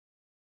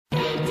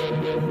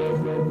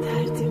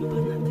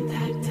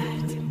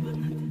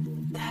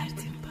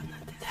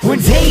One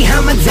day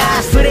I'ma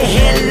die for the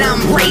hell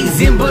I'm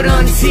raising, but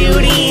until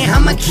then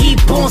I'ma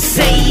keep on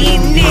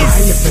saying this. I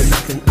live for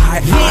nothing,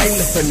 I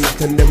live for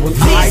nothing, then will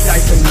I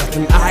die for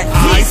nothing, I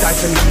die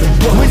for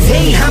nothing. One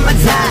day I'ma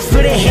die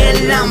for the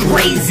hell I'm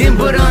raising,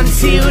 but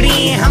until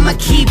then I'ma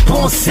keep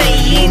on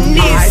saying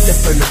this. I live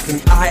for nothing,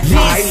 I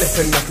live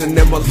for nothing,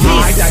 then will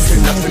I die for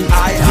nothing,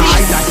 I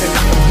die for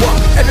nothing. What?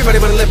 Everybody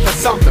wanna live for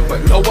something,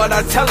 but know what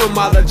I tell them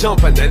while they're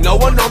jumping. And no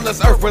one on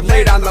this earth would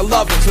lay down the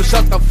loving, so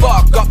shut the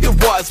fuck up, you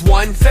was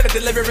one. Instead of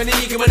delivering an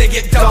ego when it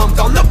get dumped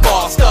on the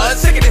boss.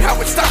 Sickening how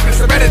it's stuck in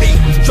serenity.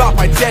 Drop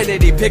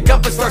identity, pick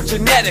up and start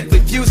genetically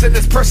fusing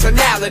this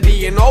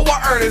personality, and all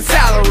we're earning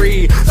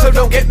salary. So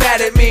don't get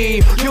mad at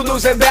me, you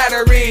losing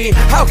battery.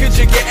 How could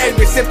you get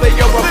angry simply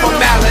over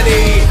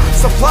formality?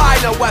 Supply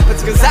no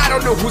weapons, cause I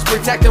don't know who's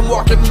protecting.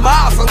 Walking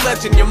miles of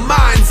legend, your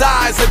mind's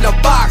eyes in the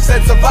box,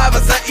 and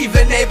survivors are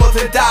even able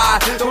to die.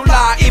 Don't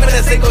lie, even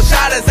a single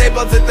shot is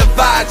able to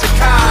divide your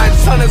kind.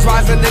 Sun is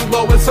rising and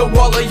glowing, so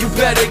all of you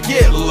better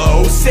get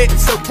low. Sitting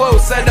so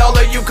close, and all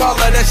of you call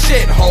it a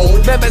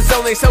shithole. Members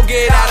only, so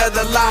get out of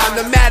the line.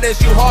 The matters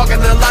you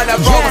hogging the line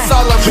of all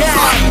I'm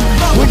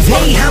One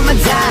day I'ma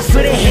die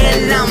for the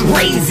hell I'm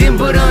raising,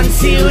 but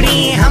until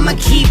then I'ma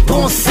keep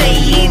on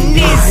saying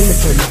this. I live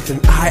for nothing,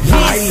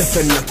 I live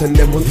for nothing,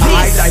 then will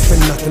I die for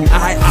nothing,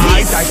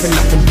 I die for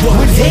nothing.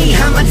 One day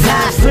I'ma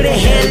die for the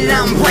hell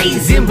I'm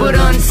raising, but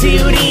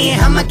until then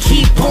I'ma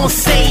keep on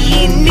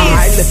saying this.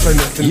 I live for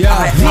nothing,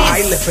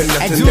 I live for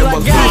nothing, then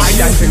will I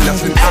die for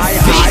nothing, I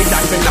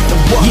die for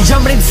nothing. You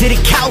jumping into the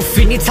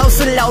coffin, you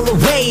toast it all the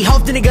way.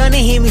 Hoping they're gonna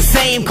hear me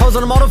saying, calls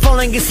on the microphone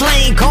and get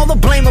slain. Call the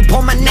blame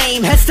upon my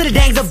name, heads to the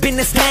dangs up in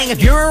this thing.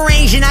 If you're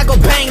arranging, I go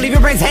bang, leave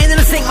your brains hanging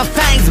to sink my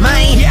fangs,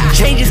 man.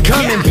 Change is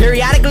coming,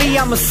 periodically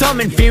I'ma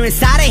summon fear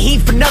inside a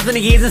heat for nothing.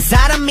 It is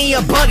inside of me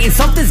a bugging,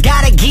 something's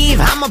gotta give.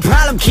 I'm a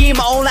problem kid,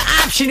 my only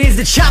option is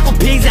to chop up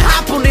pigs and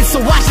hop on this. So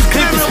watch this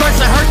clip, this first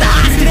to hurt the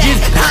hostages.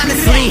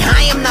 Honestly,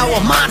 I am now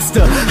a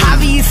monster.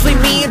 Obviously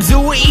me and Zoo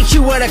will eat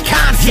you with a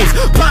conscience.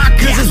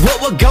 Bonkers is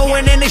what we're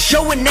going and it's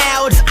showing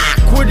now. It's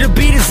awkward to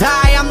be this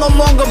high, I'm no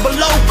longer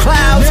below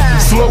clouds.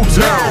 Slow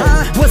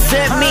down. What's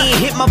that mean?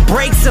 Hit my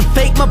brakes and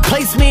fake my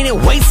placement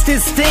and waste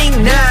this thing?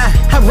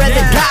 Nah, I'd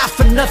rather die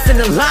for nothing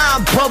than lie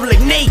in public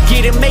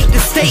naked and make the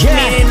statement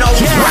and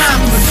always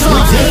rhyme for something.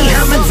 One day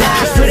I'ma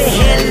die for the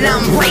hell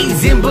I'm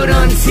raising, but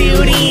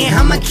until then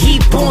I'ma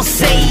keep on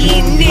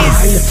saying this.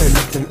 I live for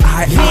nothing,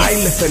 I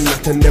live for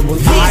nothing, then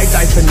will I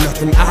die for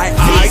nothing, I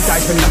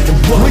die for nothing.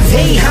 One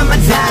day I'ma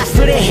die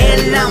for the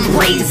hell I'm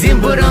raising,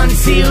 but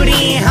until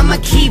then I'ma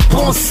keep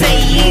on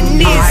saying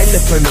this. I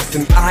live for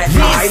nothing, I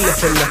live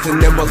for nothing,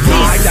 then will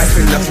I die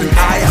for nothing,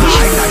 I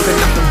die for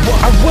nothing.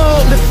 I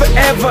won't live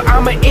forever,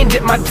 I'ma end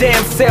it my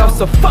damn self.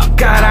 So fuck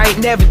God, I ain't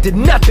never did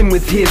nothing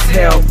with his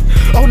help.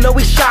 Oh no,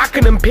 he's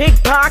shocking him,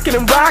 pickpocketing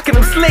him, rocking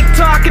him, slick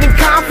talking and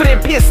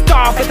confident, pissed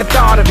off at the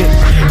thought of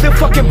it. The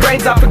fucking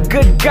brains off, a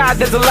good God,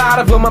 there's a lot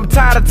of them. I'm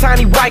tired of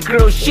tiny white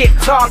girls shit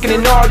talking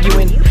and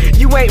arguing.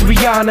 You ain't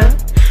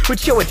Rihanna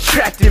with your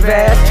attractive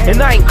ass,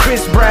 and I ain't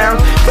Chris Brown,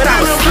 but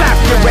I would slap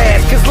your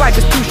ass, cause life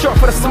is too short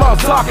for the small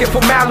talk and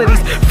formalities.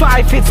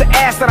 5 hits of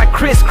ass and I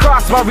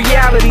crisscross my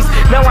realities.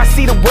 Now I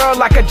see the world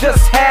like I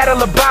just had a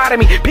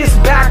lobotomy. Pissed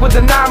backwards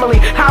anomaly,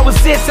 how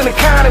is this an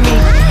economy?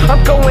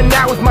 I'm going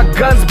out with my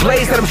guns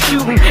blazed that I'm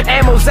shooting,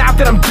 ammo's out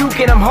that I'm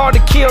duking, I'm hard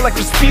to kill like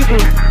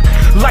Rasputin.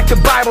 Like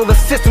the Bible, the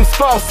system's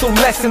false, so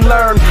lesson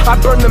learned. I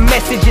burned the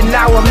message and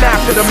now I'm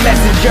after the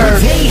messenger.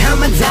 One day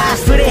I'ma die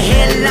for the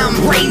hell I'm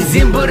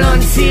raising, but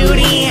until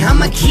then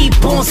I'ma keep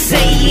on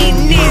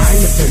saying this. I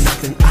live for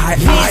nothing,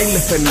 I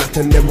live for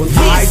nothing, then will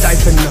I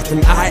die for nothing,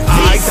 I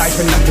die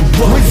for nothing.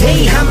 One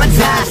day I'ma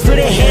die for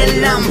the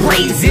hell I'm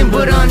raising,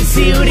 but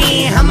until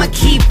then I'ma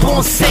keep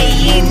on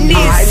saying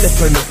this. I live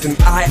for nothing,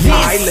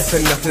 I live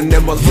for nothing,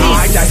 then will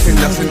I die for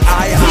nothing,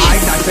 I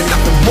die for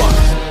nothing.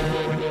 What?